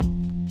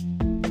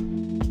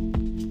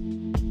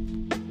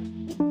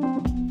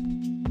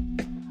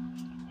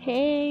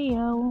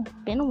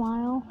been a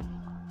while.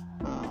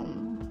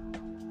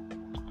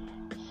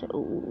 So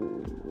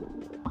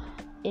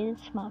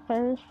it's my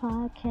first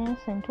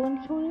podcast in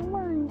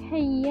 2021. Hey,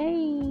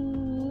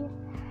 yay!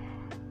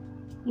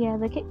 Yeah,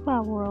 the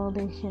K-pop world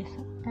is just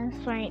us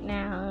right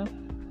now.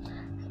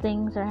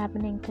 Things are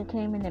happening to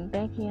Taemin and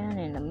Baekhyun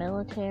in the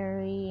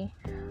military.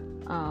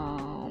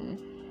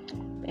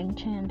 And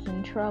Chan's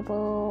in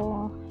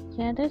trouble.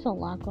 Yeah, there's a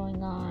lot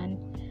going on.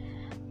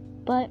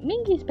 But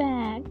Mingy's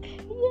back.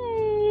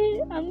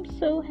 Yay! I'm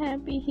so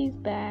happy he's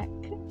back.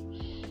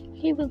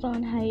 He was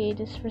on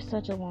hiatus for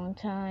such a long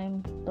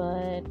time,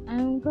 but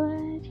I'm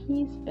glad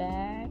he's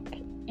back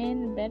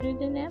and better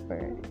than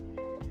ever.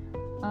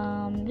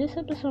 This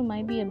episode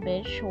might be a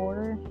bit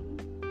shorter,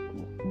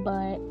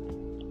 but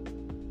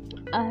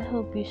I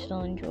hope you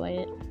still enjoy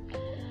it.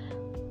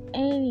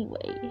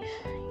 Anyways,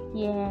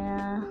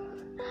 yeah,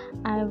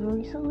 I've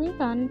recently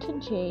gotten into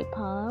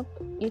J-pop.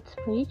 It's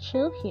pretty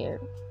chill here.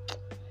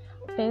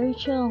 Very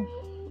chill.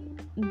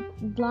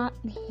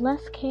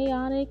 Less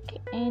chaotic,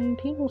 and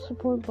people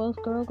support both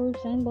girl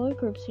groups and boy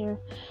groups here,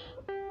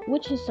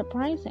 which is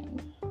surprising.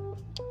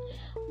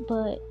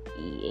 But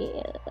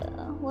yeah,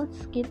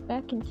 let's get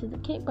back into the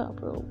K-pop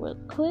world real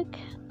quick.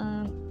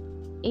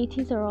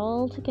 Ateez are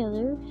all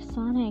together.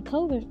 Son had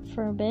COVID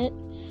for a bit,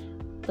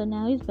 but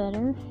now he's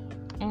better,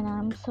 and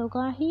I'm so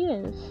glad he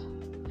is,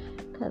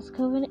 cause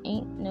COVID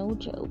ain't no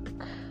joke.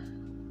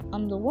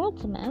 The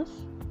world's a mess.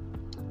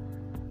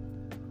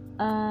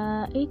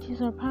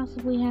 Ateez are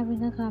possibly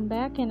having a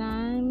comeback, and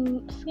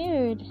I'm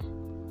scared.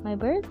 My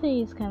birthday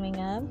is coming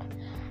up,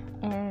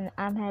 and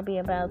I'm happy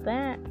about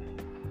that.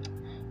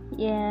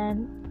 Yeah,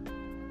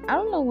 I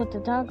don't know what to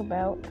talk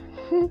about,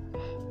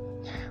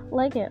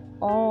 like at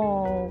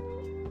all,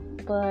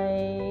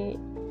 but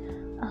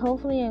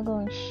hopefully I'm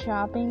going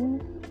shopping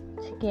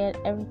to get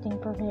everything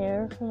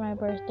prepared for my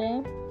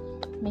birthday.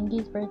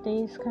 Mingy's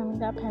birthday is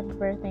coming up. Happy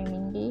birthday,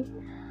 Mingy.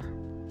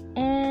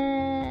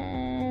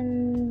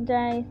 And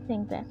I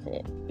think that's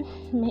it.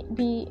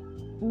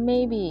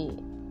 Maybe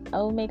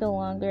I'll make a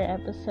longer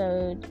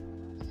episode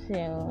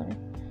soon.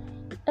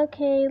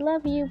 Okay,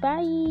 love you.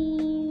 Bye.